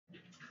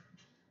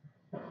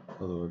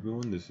Hello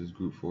everyone, this is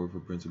Group 4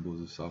 for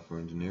Principles of Software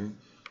Engineering.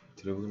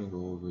 Today we're going to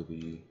go over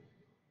the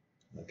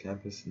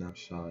Campus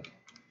Snapshot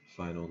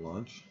final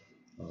launch.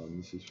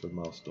 This is for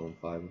milestone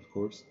 5, of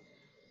course.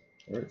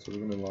 Alright, so we're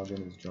going to log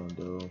in as John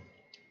Doe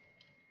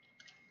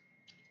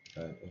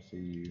at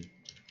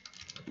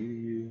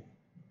FAU.edu.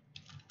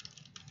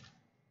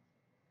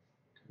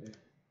 Okay.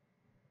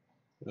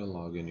 We're going to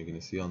log in. You're going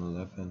to see on the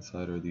left hand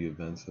side are the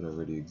events that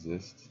already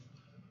exist.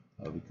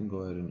 We can go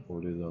ahead and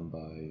order them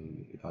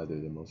by either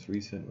the most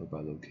recent or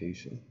by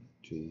location,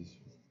 which is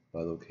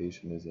by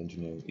location is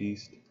Engineering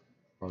East,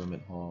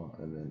 Parliament Hall,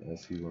 and then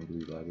SU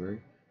Wembley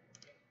Library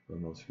for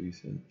most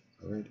recent.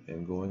 Alright,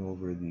 and going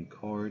over the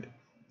card,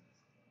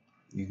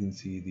 you can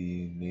see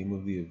the name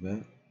of the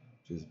event,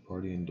 which is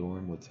Party and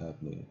Dorm, what's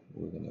happening.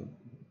 We're going to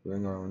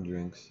bring our own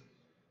drinks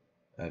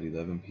at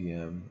 11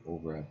 p.m.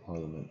 over at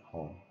Parliament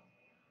Hall.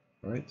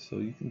 Alright, so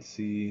you can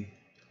see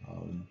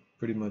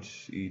pretty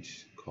much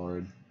each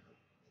card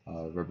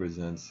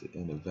represents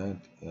an event,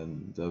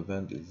 and the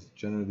event is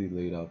generally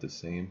laid out the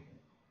same.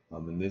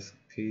 In this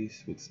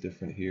case, what's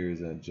different here is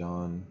that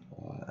John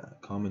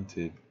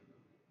commented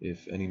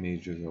if any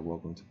majors are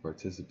welcome to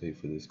participate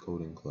for this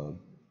coding club.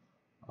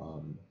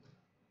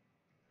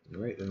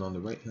 Right, and on the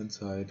right hand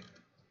side,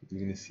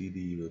 you're going to see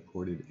the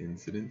reported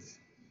incidents.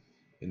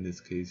 In this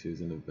case,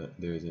 there's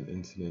an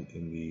incident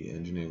in the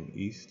Engineering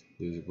East.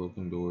 There's a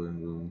broken door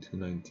in room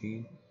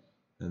 219,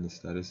 and the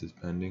status is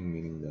pending,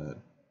 meaning that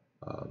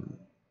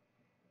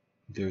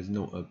there's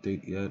no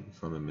update yet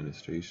from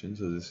administration,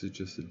 so this is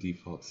just a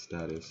default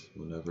status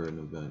whenever an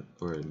event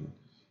or an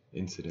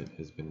incident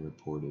has been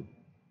reported.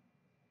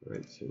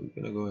 Right, so we're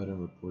going to go ahead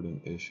and report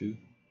an issue.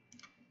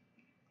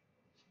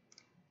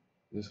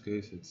 In this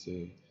case, it's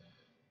in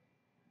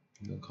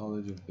the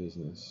College of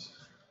Business.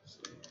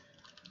 So,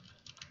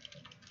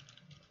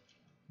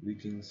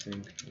 leaking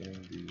sink in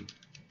the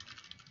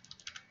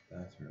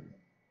bathroom.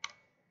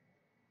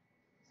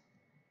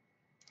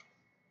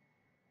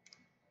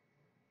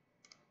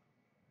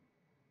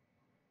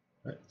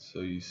 Right, so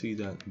you see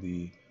that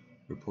the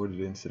reported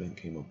incident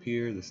came up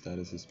here. The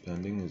status is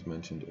pending, as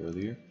mentioned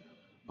earlier.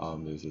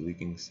 There's a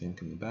leaking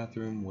sink in the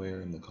bathroom. Where?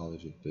 In the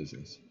College of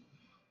Business.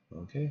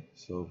 Okay,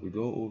 so if we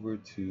go over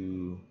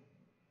to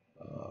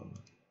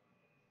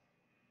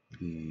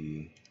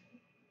the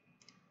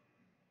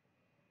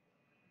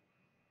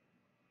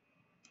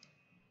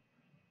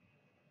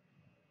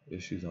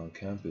issues on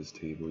campus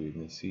table, you're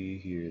going to see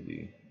here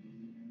the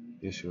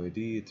issue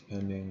ID. It's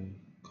pending,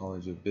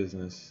 College of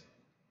Business,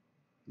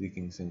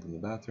 leaking sink in the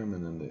bathroom,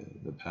 and then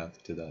the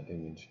path to that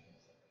image.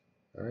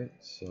 Alright,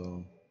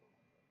 so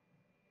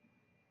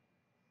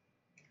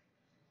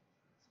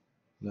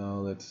now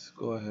let's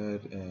go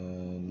ahead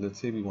and let's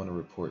say we want to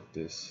report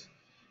this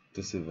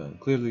event.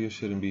 Clearly it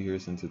shouldn't be here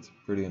since it's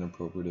a pretty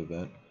inappropriate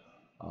event.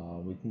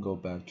 We can go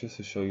back just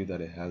to show you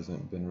that it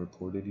hasn't been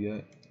reported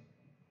yet.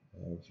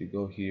 If you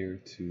go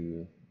here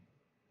to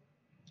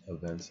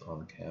events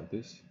on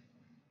campus,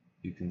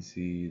 you can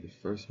see the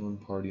first one,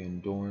 Party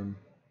and Dorm,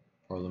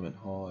 Parliament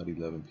Hall at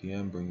 11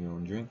 p.m. Bring your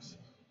own drinks.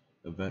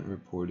 Event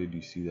reported,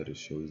 you see that it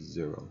shows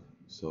 0.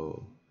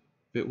 So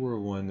if it were a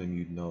 1, then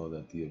you'd know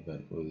that the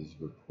event was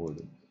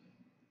reported.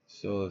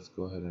 So let's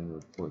go ahead and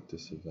report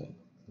this event.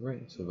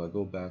 Alright, so if I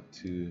go back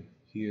to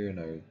here and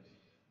I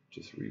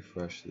just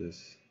refresh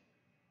this,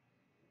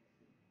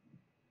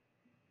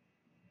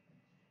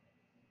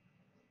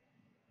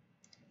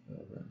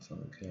 events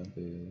on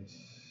campus,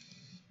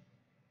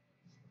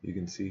 you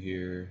can see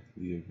here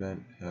the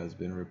event has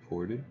been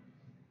reported.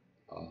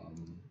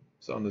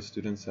 So on the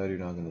student side, you're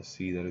not going to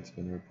see that it's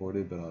been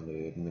reported, but on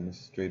the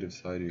administrative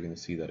side, you're going to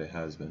see that it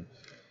has been.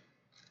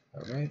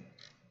 Alright,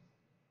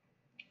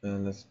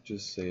 and let's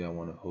just say I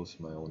want to host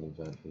my own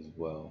event as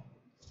well.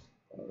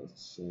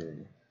 Let's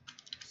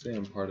say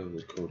I'm part of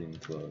the coding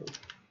club,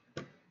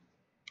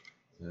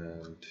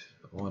 and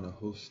I want to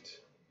host,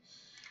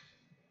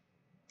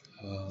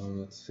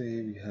 let's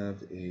say we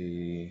have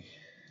a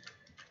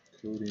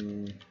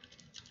coding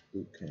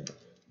bootcamp.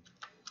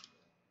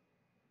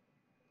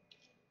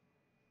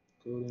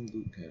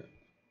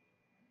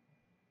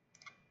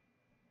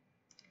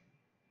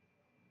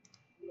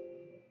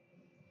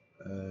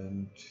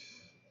 And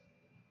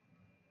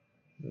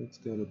let's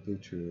get a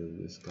picture of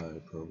this guy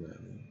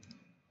programming.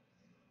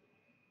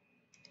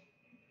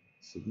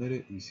 Submit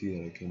it. You see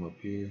that it came up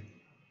here.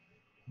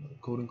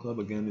 Coding club,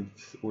 again,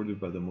 it's ordered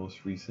by the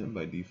most recent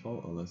by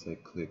default unless I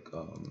click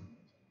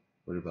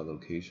order by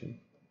location.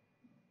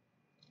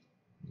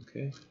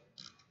 Okay.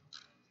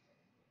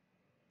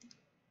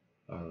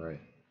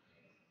 Alright,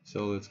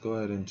 so let's go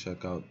ahead and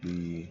check out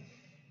the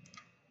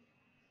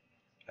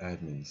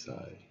admin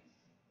side.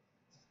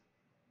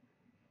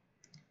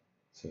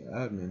 So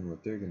admin,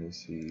 what they're going to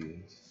see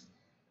is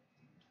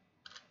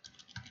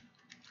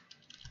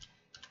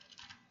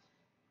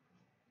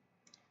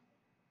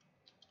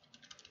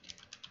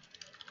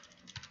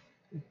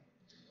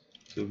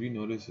so if you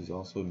notice, there's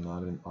also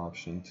not an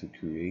option to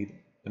create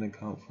an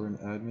account for an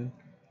admin.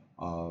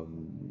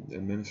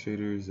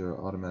 Administrators are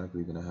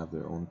automatically going to have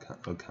their own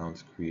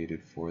accounts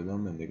created for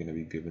them, and they're going to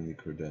be given the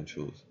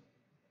credentials.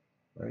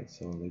 Right,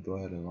 so they go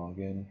ahead and log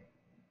in.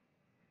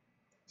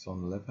 So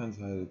on the left hand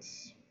side,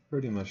 it's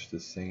pretty much the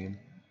same.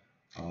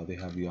 They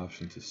have the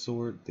option to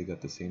sort, they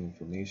got the same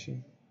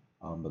information,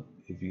 but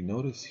if you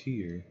notice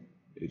here,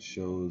 it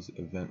shows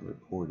event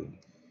reported.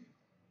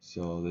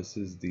 So this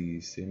is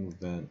the same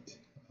event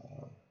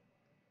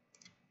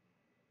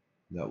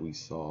that we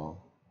saw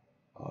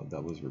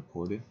that was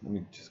reported. Let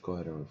me just go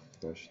ahead and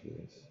refresh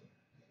this.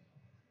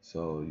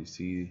 So you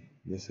see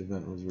this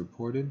event was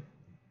reported,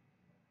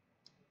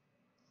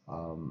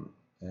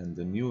 and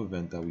the new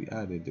event that we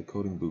added, the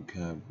coding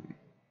bootcamp,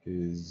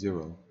 is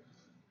 0.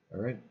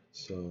 Alright,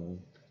 so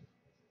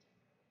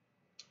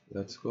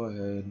let's go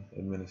ahead,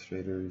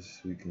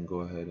 administrators, we can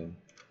go ahead and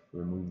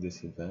remove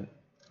this event.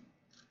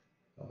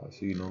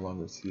 So you no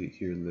longer see it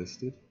here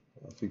listed.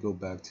 If we go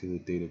back to the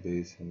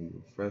database and we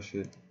refresh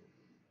it,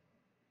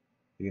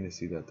 you're going to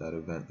see that that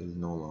event is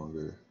no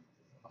longer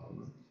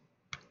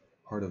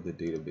part of the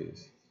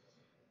database.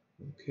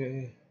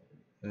 Okay,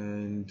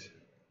 and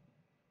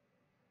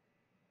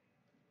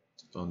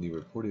on the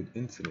reported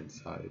incident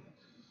side,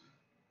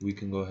 we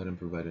can go ahead and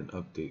provide an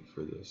update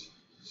for this.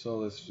 So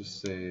let's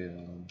just say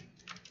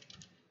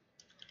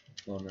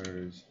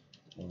plumbers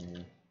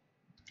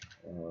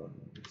are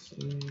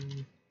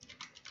scene,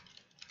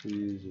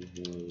 please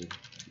avoid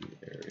the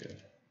area.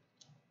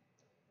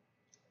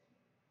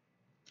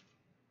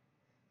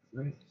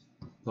 Right,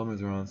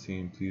 plumbers are on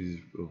scene, please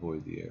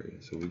avoid the area.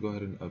 So we go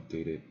ahead and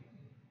update it.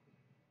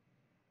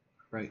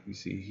 Right, you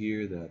see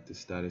here that the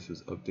status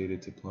was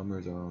updated to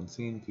plumbers are on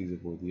scene, please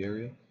avoid the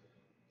area.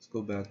 Let's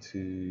go back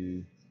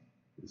to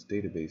this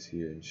database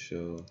here and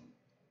show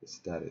the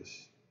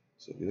status.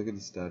 So if you look at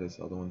the status,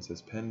 other one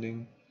says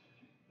pending,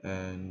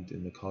 and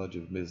in the College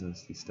of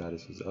Business, the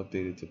status was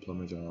updated to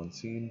plumbers are on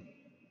scene,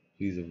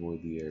 please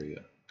avoid the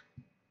area.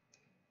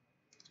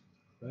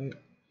 Right,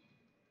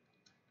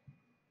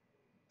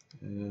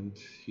 and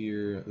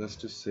here, let's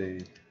just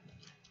say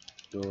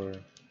door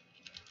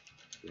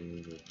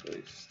being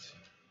replaced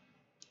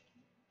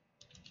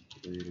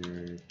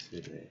later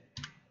today.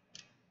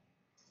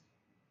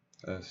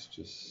 Let's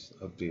just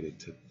update it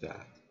to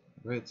that.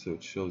 Right, so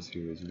it shows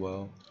here as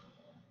well.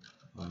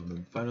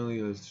 And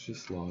finally, let's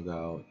just log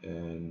out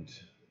and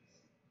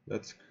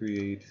let's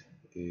create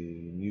a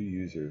new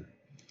user.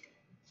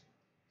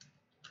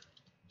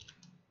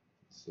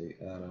 Say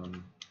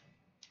Adam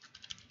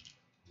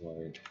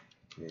White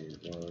AR.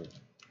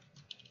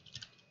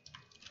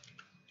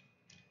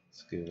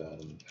 Let's give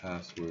Adam a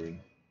password.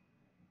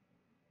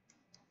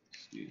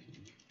 Excuse me.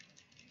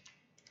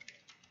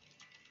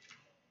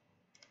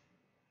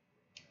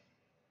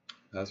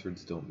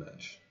 Passwords don't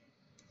match.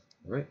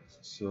 Alright,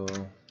 so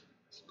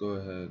let's go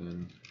ahead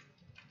and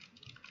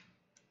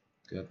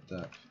get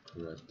that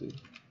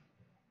corrected.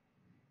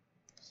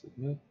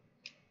 Submit.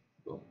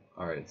 Boom.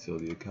 Alright, so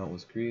the account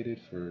was created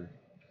for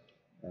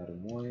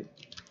Adam White.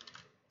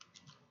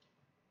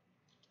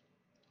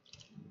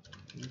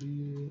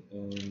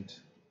 And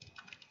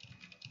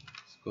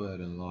let's go ahead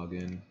and log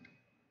in.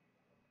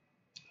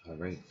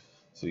 Alright,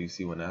 so you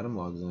see when Adam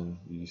logs in,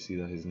 you see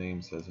that his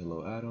name says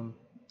hello Adam.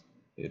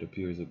 It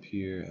appears up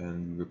here,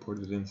 and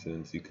reported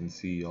incidents, you can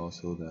see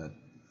also that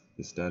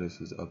the status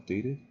is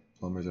updated.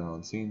 Plumbers are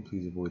on scene,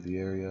 please avoid the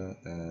area,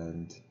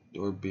 and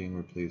door being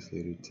replaced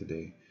later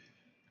today.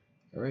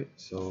 Alright,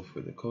 so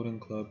for the coding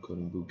club,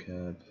 coding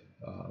bootcamp,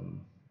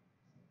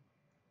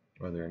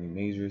 are there any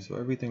majors? So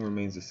everything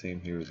remains the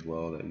same here as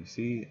well that you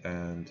see,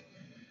 and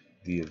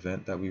the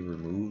event that we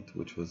removed,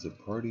 which was the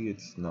party,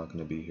 it's not going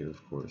to be here,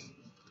 of course.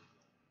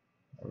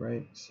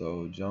 Alright,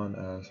 so John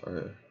asks,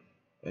 are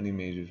any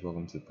majors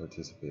welcome to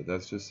participate?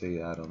 Let's just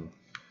say Adam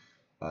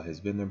has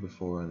been there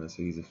before, and let's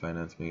say he's a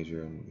finance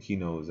major and he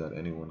knows that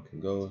anyone can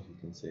go. He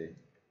can say,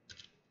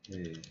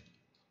 hey,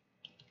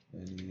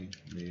 any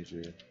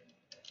major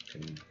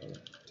can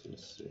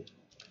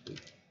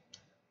participate.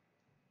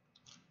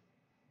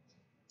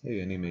 Hey,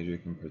 any major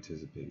can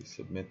participate.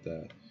 Submit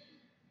that.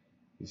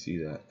 You see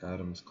that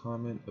Adam's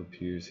comment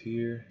appears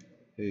here.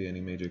 Hey,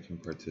 any major can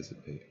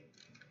participate.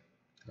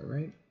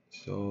 Alright,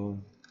 so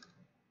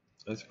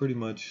that's pretty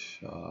much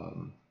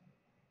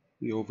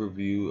the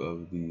overview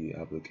of the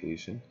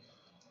application.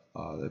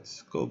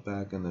 Let's go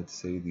back and let's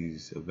say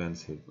these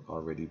events have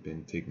already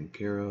been taken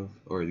care of,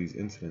 or these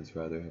incidents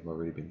rather have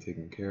already been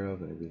taken care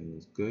of and everything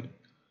is good.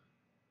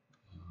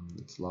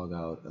 Let's log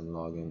out and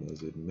log in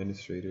as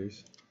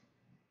administrators.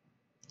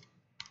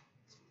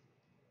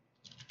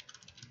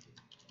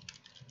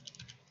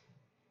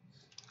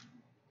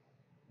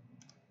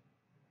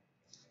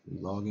 We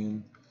log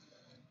in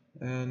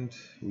and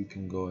we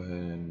can go ahead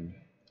and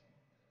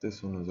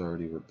this one was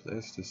already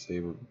replaced to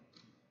say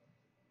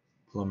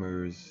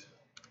plumbers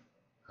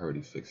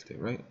already fixed it,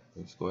 right?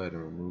 Let's go ahead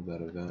and remove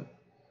that event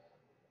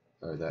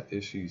or that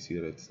issue. You see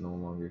that it's no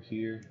longer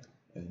here,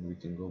 and we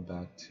can go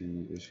back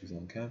to issues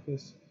on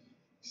campus.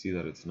 See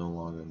that it's no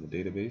longer in the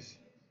database,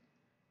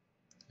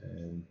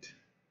 and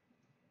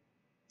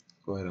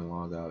go ahead and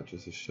log out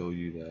just to show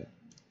you that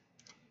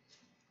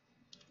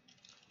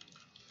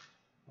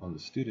on the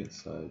student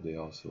side they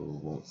also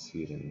won't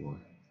see it anymore.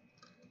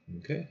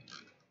 Okay.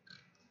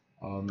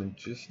 And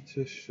just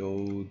to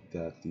show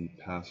that the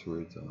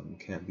passwords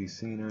can't be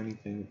seen or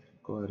anything,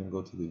 go ahead and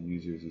go to the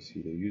users. You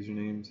see their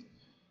usernames,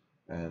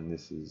 and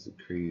this is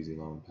a crazy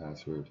long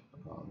password.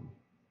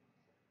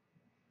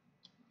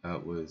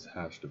 That was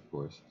hashed, of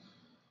course.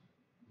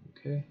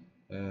 Okay,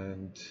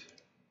 and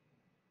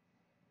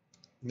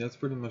that's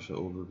pretty much an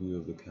overview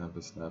of the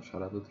Campus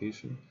Snapshot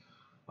application.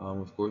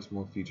 Of course,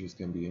 more features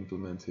can be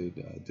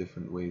implemented,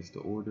 different ways to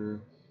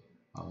order,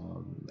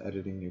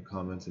 editing your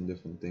comments and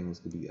different things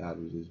could be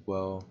added as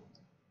well.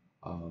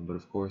 But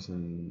of course,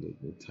 in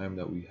the time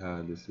that we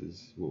had, this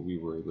is what we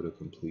were able to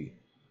complete.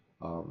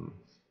 Um,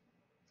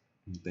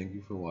 Thank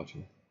you for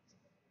watching.